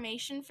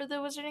information for the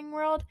Wizarding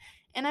World,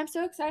 and I'm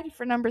so excited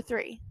for number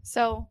 3.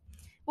 So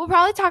we'll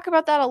probably talk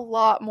about that a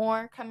lot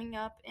more coming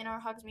up in our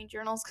Hogsmeade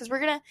journals, because we're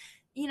gonna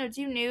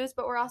do news,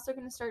 but we're also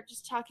gonna start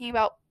just talking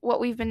about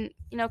what we've been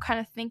kind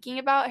of thinking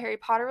about Harry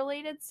Potter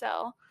related.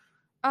 So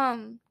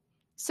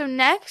so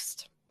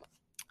next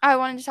I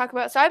wanted to talk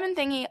about, so I've been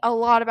thinking a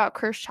lot about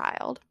Cursed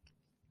Child.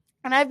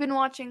 And I've been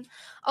watching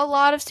a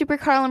lot of Super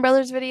Carlin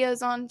Brothers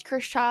videos on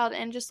Cursed Child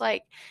and just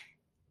like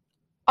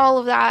all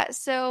of that.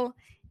 So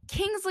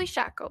Kingsley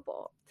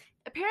Shacklebolt,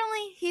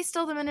 apparently he's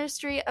still the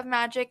Minister of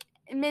Magic,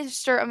 and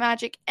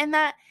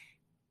that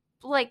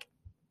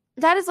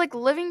is like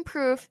living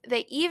proof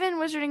that even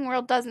Wizarding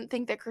World doesn't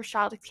think that Cursed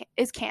Child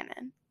is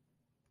canon.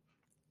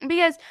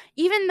 Because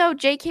even though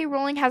J.K.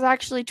 Rowling has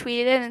actually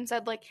tweeted it and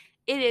said like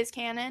it is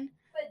canon,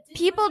 but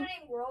did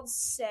Wizarding World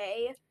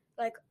say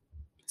like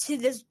to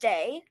this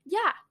day?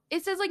 Yeah.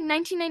 It says like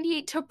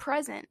 1998 to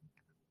present.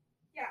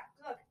 Yeah,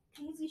 look.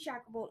 Kingsley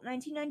Shacklebolt,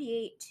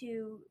 1998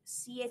 to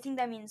see, I think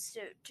that means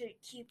to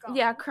keep going.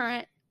 Yeah,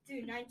 current.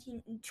 Through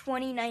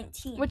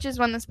 2019. Which is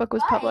when this book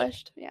was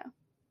published. Yeah.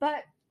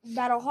 But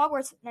Battle of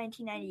Hogwarts,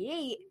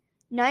 1998,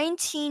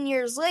 19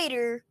 years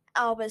later,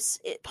 Albus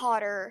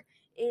Potter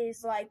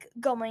is like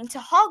going to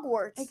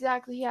Hogwarts.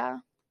 Exactly, yeah.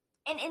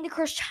 And in the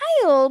Cursed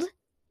Child,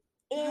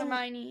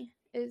 Hermione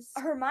is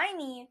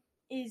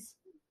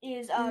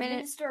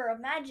Minister of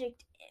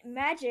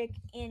Magic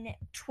in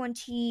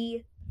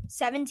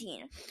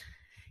 2017.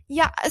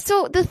 Yeah,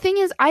 so the thing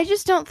is, I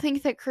just don't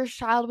think that Cursed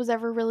Child was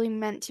ever really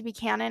meant to be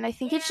canon. I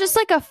think it's just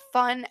like a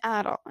fun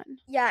add-on.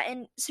 Yeah,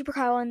 and Super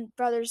Carlin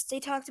Brothers, they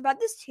talked about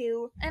this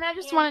too. And I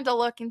just wanted to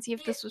look and see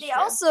if this was true. They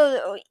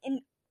also,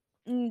 and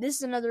this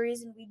is another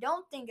reason we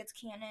don't think it's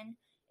canon,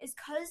 is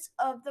because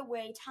of the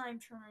way time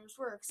turners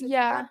work. So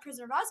yeah. If you read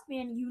Prisoner of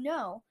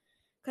Azkaban,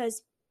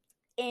 because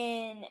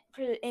in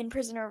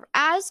Prisoner of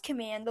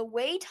Azkaban, the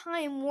way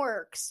time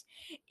works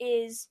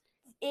is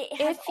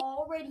it has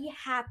already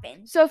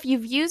happened. So if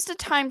you've used a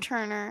time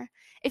turner,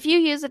 if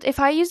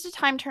I used a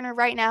time turner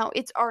right now,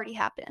 it's already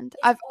happened.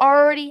 I've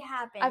already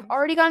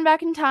gone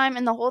back in time,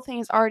 and the whole thing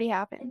has already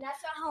happened. And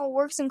that's not how it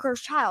works in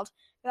Cursed Child.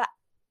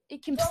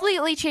 It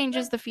completely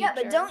changes the future.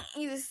 Yeah, but don't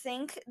you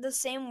think the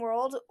same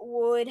world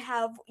would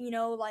have,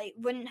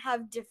 wouldn't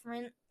have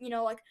different,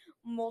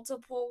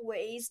 multiple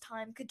ways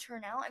time could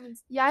turn out? I mean,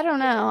 yeah, I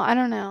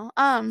don't know.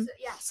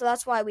 So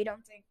that's why we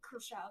don't think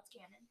Cursed Child's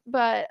canon.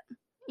 But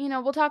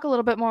we'll talk a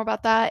little bit more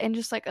about that and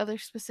just like other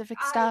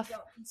specific stuff. I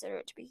don't consider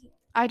it to be canon.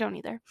 I don't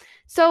either.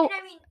 So, and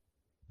I mean,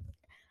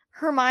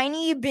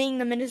 Hermione being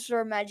the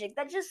Minister of Magic,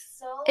 that's just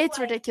so... It's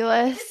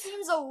ridiculous. It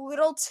seems a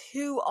little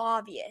too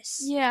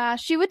obvious. Yeah,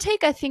 she would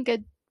take, I think,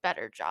 a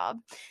better job.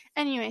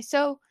 Anyway,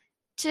 so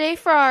today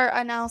for our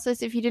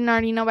analysis, if you didn't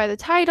already know by the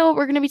title,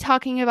 we're going to be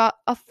talking about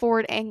a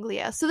Ford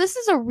Anglia. So this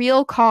is a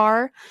real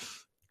car,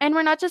 and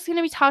we're not just going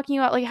to be talking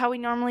about like how we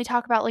normally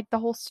talk about like the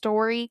whole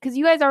story, because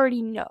you guys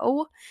already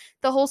know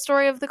the whole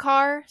story of the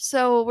car.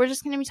 So we're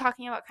just going to be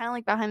talking about kind of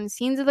like behind the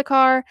scenes of the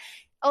car,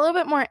 a little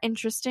bit more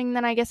interesting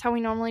than I guess how we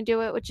normally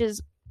do it, which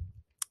is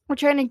we're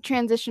trying to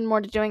transition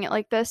more to doing it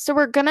like this. So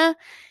we're gonna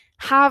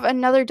have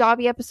another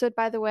Dobby episode,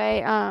 by the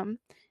way,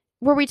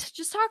 where we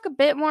just talk a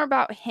bit more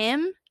about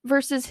him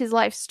versus his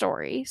life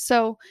story.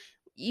 So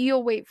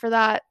you'll wait for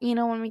that,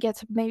 when we get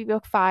to maybe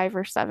book 5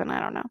 or 7. I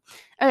don't know.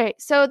 Okay,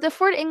 so the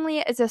Ford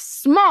Anglia is a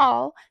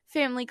small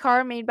family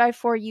car made by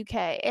Ford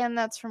UK, and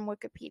that's from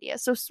Wikipedia.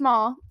 So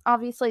small.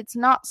 Obviously, it's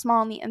not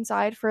small on the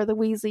inside for the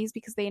Weasleys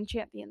because they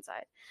enchant the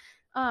inside.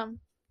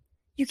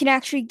 You can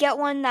actually get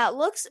one that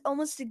looks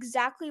almost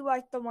exactly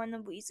like the one the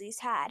Weasleys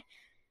had.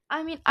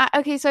 I mean,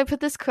 so I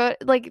put this quote,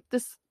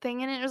 this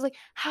thing in it. It was like,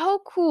 how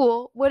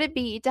cool would it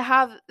be to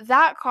have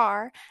that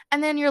car,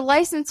 and then your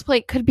license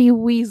plate could be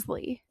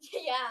Weasley?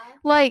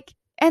 Yeah.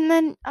 And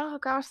then, oh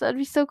gosh, that'd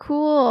be so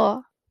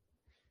cool.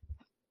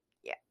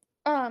 Yeah.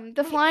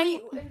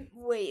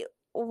 Wait.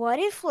 What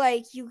if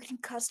you can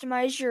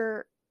customize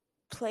your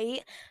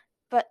plate,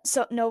 but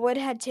so no one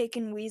had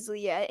taken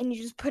Weasley yet, and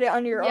you just put it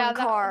on your own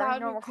car,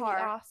 that would be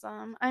pretty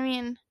awesome. I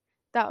mean,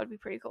 that would be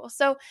pretty cool.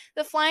 So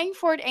the Flying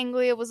Ford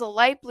Anglia was a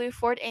light blue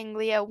Ford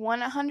Anglia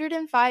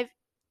 105E.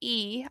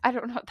 I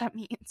don't know what that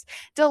means.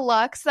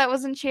 Deluxe that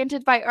was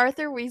enchanted by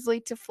Arthur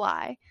Weasley to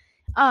fly.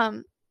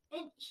 And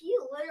he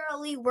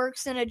literally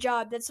works in a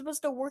job that's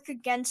supposed to work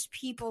against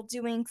people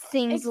doing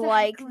things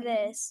like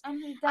this.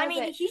 And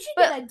he should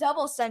get a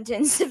double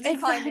sentence if they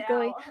find it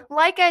out.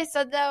 Like I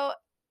said, though,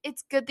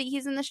 it's good that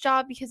he's in this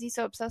job because he's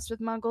so obsessed with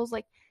Muggles.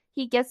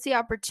 He gets the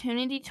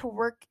opportunity to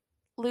work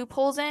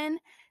loopholes in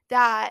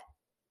that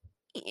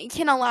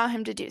can allow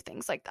him to do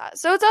things like that.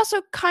 So it's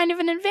also kind of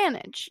an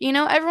advantage.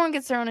 Everyone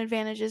gets their own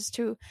advantages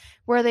to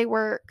where they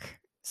work.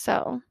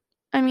 So,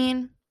 I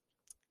mean,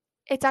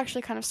 it's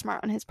actually kind of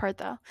smart on his part,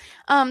 though.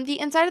 The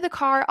inside of the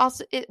car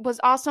was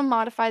also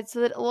modified so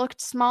that it looked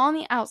small on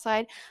the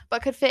outside,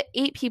 but could fit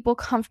 8 people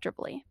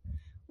comfortably.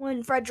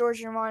 When Fred,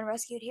 George, and Ron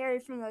rescued Harry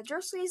from the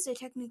Dursleys, they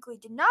technically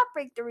did not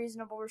break the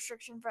reasonable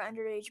restriction for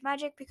underage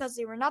magic because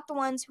they were not the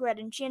ones who had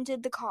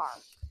enchanted the car.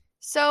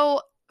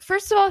 So,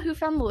 first of all, who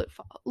found the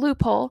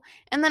loophole?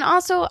 And then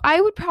also,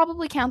 I would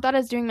probably count that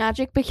as doing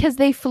magic because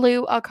they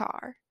flew a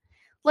car.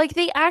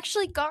 They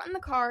actually got in the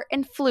car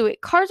and flew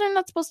it. Cars are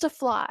not supposed to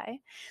fly.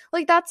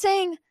 That's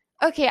saying,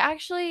 okay,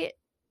 actually,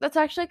 that's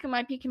actually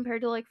might be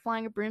compared to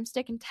flying a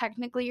broomstick, and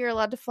technically you're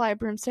allowed to fly a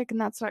broomstick, and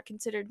that's not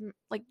considered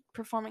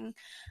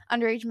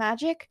underage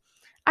magic.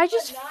 I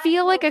just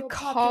feel like a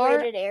car.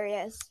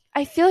 Areas.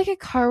 I feel like a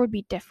car would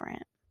be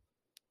different.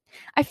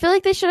 I feel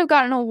like they should have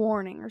gotten a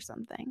warning or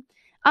something.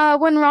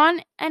 When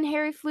Ron and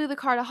Harry flew the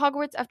car to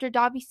Hogwarts after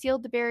Dobby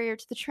sealed the barrier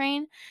to the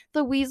train,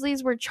 the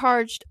Weasleys were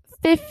charged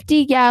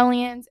 50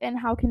 galleons. And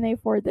how can they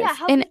afford this?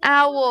 Yeah, an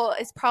owl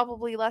is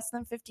probably less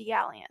than 50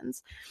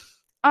 galleons.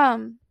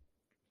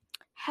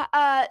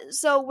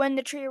 So when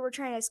the trio were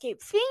trying to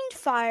escape fiend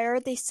fire,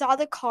 they saw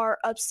the car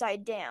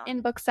upside down. In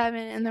book 7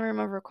 in the Room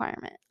of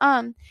Requirement.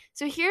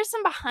 So here's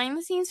some behind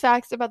the scenes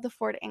facts about the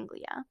Ford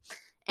Anglia.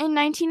 In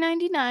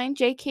 1999,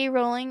 J.K.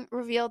 Rowling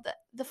revealed that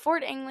the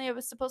Ford Anglia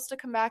was supposed to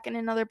come back in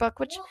another book,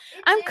 which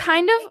it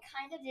kind of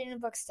did in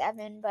book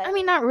 7, but I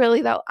mean, not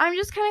really though. I'm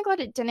just kind of glad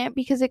it didn't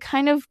because it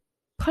kind of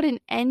put an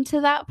end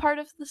to that part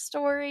of the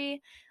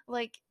story.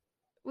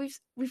 We've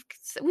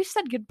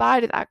said goodbye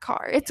to that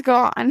car. It's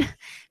gone.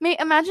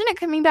 Imagine it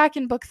coming back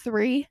in book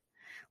 3,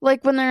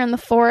 when they're in the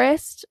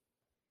forest.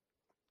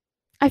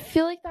 I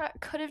feel like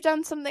that could have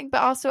done something,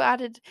 but also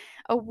added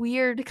a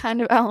weird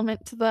kind of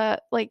element to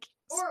the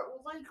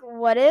Or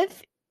what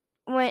if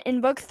when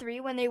in book 3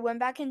 when they went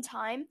back in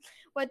time,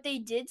 what they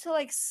did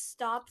to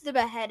stop the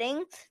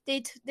beheading,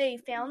 they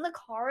found the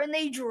car and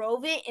they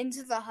drove it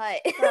into the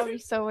hut. That would be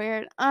so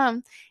weird.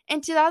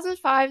 In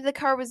 2005, the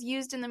car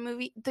used in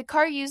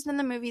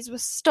the movies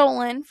was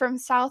stolen from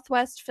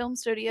Southwest Film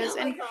Studios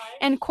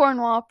in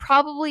Cornwall,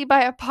 probably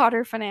by a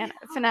Potter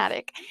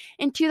fanatic.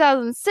 In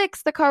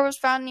 2006, the car was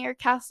found near a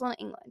castle in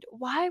England.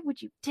 Why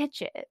would you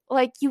ditch it?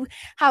 You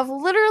have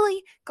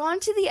literally gone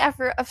to the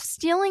effort of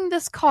stealing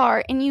this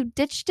car and you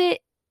ditched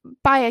it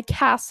by a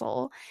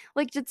castle.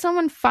 Did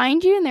someone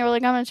find you and they were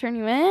like, I'm gonna turn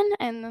you in,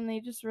 and then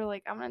they just were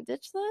like, I'm gonna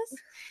ditch this?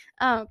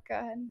 Oh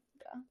god.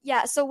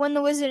 Yeah, so when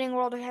the Wizarding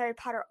World of Harry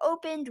Potter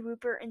opened,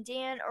 Rupert and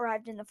Dan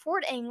arrived in the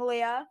Ford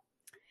Anglia.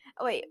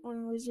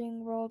 When Wizarding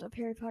World of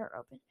Harry Potter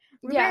opened,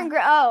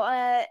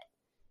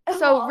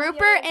 so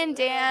Rupert and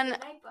Dan,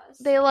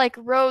 they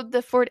rode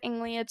the Ford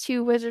Anglia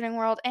to Wizarding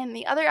World, and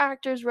the other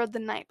actors rode the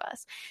night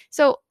bus.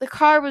 So the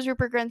car was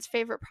Rupert Grint's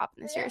favorite prop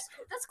in the series.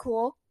 That's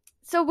cool.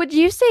 So would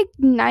you say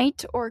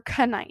knight or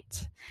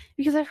knight?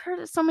 Because I've heard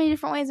it so many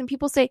different ways, and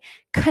people say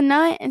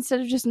knut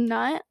instead of just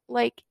nut,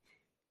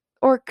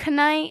 or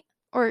knight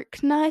or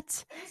knut.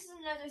 This is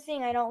another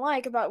thing I don't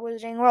like about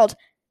Wizarding World.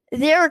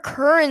 Their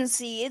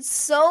currency, it's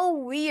so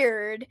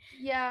weird.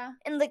 Yeah.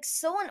 And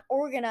so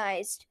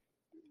unorganized.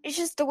 It's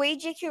just the way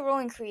J.K.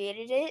 Rowling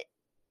created it.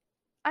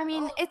 I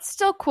mean, it's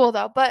still cool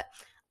though, but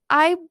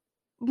I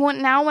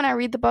when I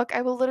read the book,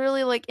 I will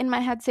literally, like, in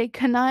my head say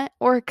Knight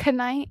or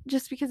Knight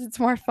just because it's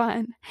more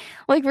fun.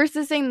 Like,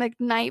 versus saying the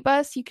Knight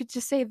bus, you could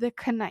just say the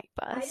Knight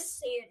bus. I just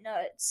say it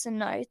nuts and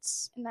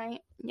nights. Knight.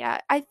 Yeah,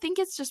 I think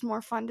it's just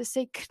more fun to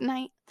say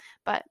Knight,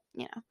 but,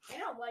 you know. I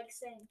don't like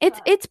saying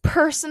it's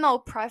personal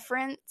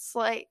preference,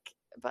 like,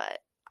 but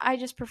I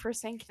just prefer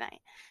saying Knight.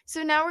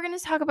 So now we're going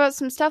to talk about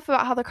some stuff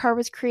about how the car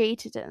was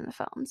created in the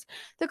films.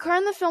 The car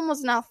in the film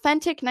was an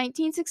authentic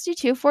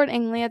 1962 Ford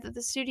Anglia that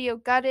the studio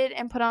gutted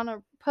and put on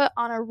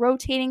a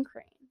rotating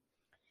crane.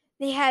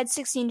 They had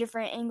 16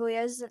 different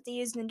Anglias that they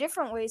used in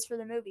different ways for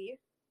the movie.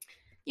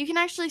 You can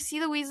actually see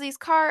the Weasleys'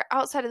 car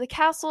outside of the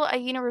castle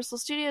at Universal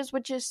Studios,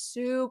 which is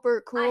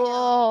super cool.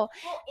 Well,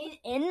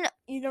 in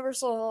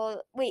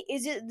Universal, wait,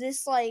 is it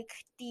this like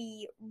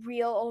the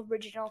real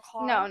original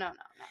car? No.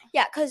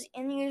 Yeah, because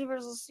in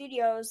Universal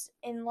Studios,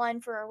 in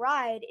line for a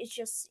ride, it's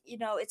just,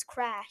 it's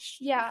crashed.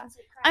 Yeah.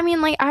 I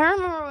mean, like, I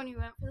remember when we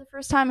went for the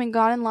first time and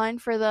got in line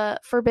for the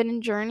Forbidden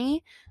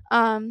Journey,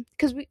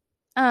 because we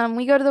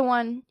go to the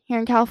one here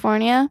in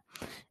California.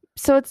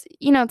 So it's,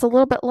 it's a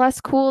little bit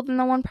less cool than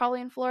the one probably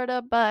in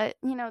Florida, but,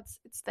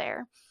 it's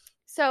there.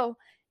 So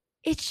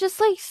it's just,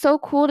 like, so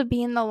cool to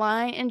be in the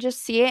line and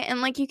just see it.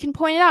 And, like, you can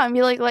point it out and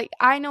be like,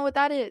 I know what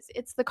that is.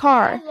 It's the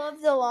car. I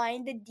love the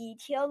line, the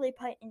detail they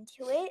put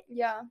into it.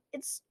 Yeah.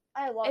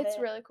 I love it. It's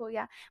really cool,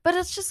 yeah. But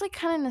it's just, like,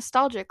 kind of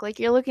nostalgic. Like,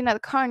 you're looking at the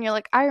car and you're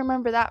like, I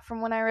remember that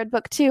from when I read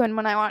book 2 and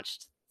when I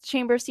watched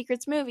Chamber of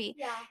Secrets movie.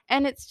 Yeah.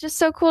 And it's just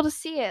so cool to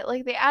see it.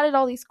 Like, they added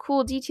all these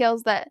cool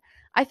details that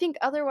I think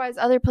otherwise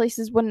other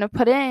places wouldn't have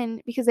put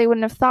in because they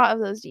wouldn't have thought of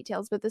those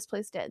details, but this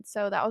place did.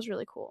 So that was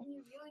really cool.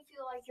 You really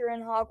feel like you're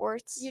in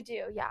Hogwarts. You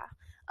do, yeah.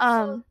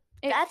 So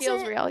it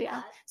feels real,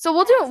 yeah. So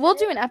we'll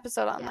do an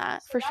episode on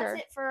that for sure.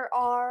 That's it for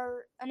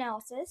our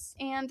analysis.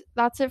 And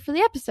that's it for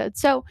the episode.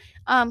 So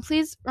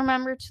please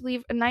remember to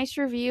leave a nice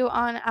review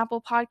on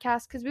Apple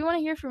Podcasts because we want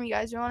to hear from you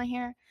guys. We want to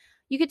hear.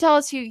 You could tell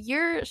us who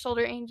your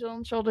shoulder angel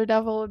and shoulder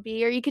devil would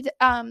be, or you could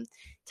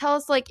tell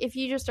us, like, if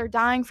you just are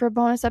dying for a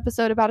bonus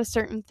episode about a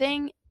certain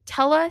thing,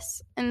 tell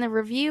us in the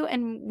review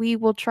and we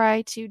will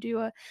try to do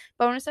a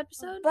bonus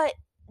episode. But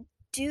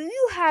do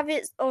you have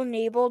it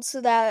enabled so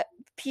that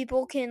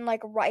people can,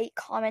 like, write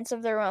comments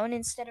of their own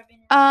instead of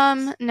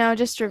interviews? No,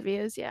 just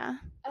reviews, yeah.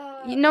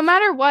 No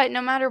matter what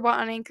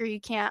on Anchor you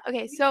can't.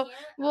 Okay, so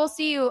we'll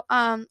see you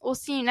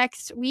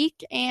next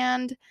week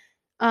and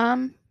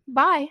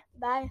bye.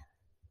 Bye.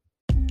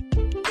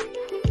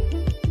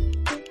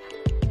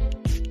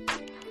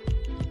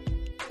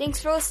 Thanks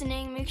for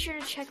listening. Make sure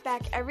to check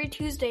back every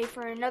Tuesday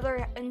for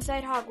another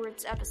Inside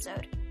Hogwarts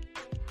episode.